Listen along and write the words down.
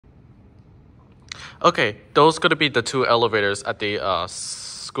Okay, those gonna be the two elevators at the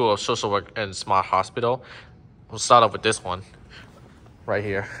School of Social Work and Smart Hospital. We'll start off with this one, right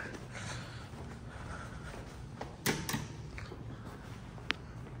here.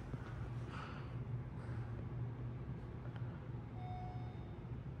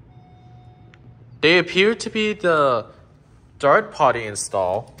 They appear to be the third-party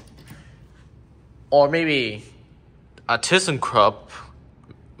install, or maybe a ThyssenKrupp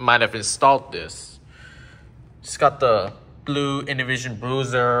might have installed this. It's got the blue Innovision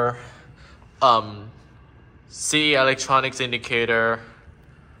bruiser, CE electronics indicator.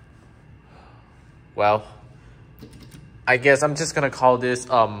 Well, I guess I'm just gonna call this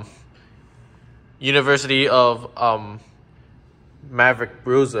University of Maverick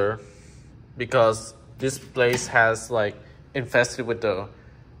bruiser, because this place has like infested with the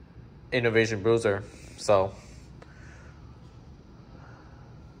Innovision bruiser. So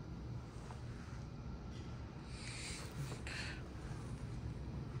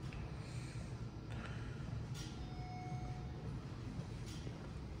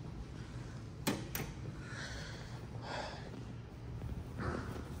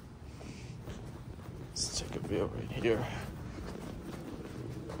let's take a view right here.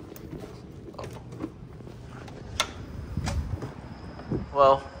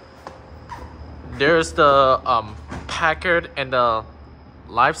 Well, there's the Packard and the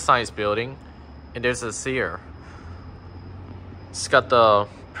Life Science Building, and there's a SEIR. It's got the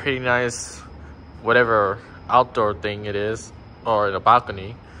pretty nice whatever outdoor thing it is, or the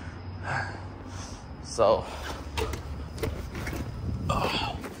balcony. So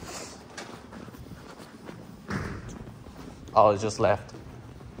oh, it just left.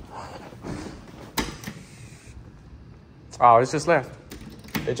 Oh, it's just left.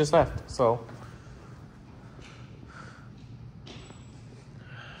 It just left, so.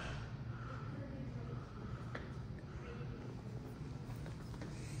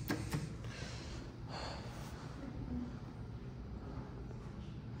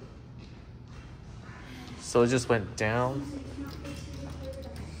 So it just went down.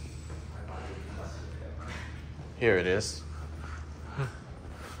 Here it is.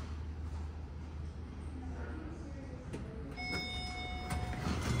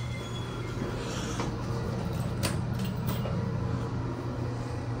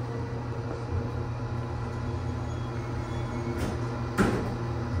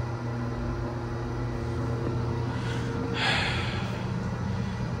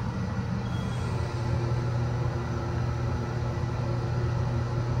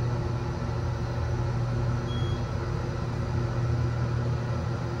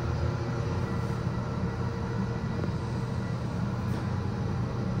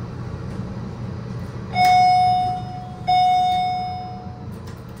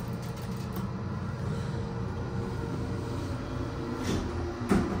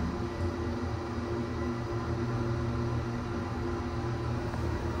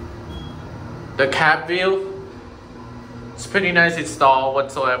 The cab view, it's pretty nice install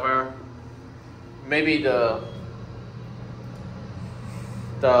whatsoever. Maybe the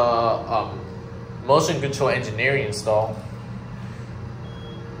motion control engineering install.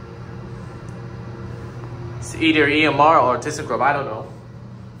 It's either EMR or ThyssenKrupp, I don't know.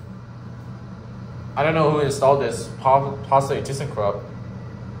 I don't know who installed this, possibly ThyssenKrupp.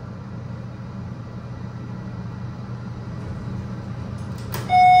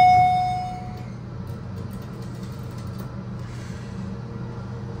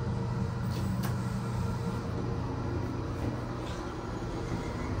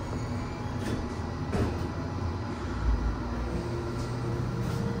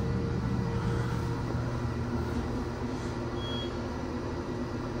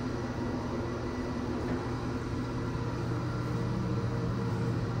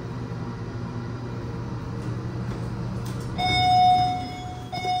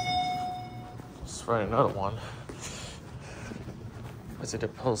 Right, another one. I see the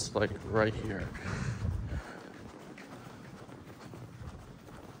post like right here.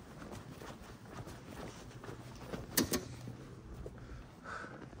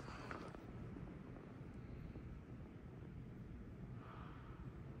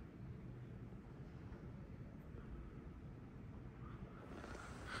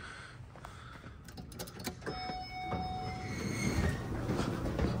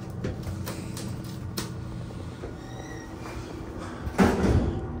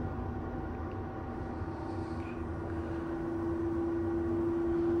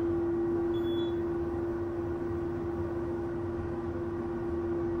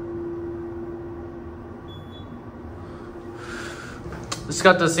 It's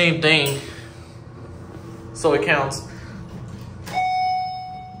got the same thing. So it counts.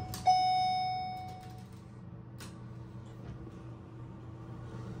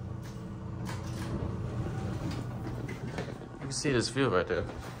 You can see this view right there.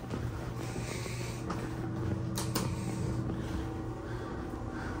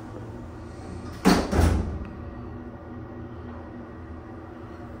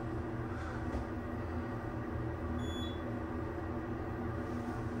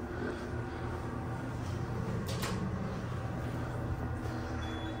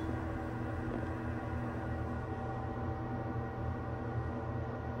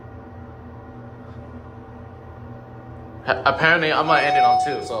 Apparently, I'm gonna end it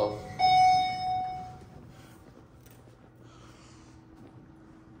on 2, so.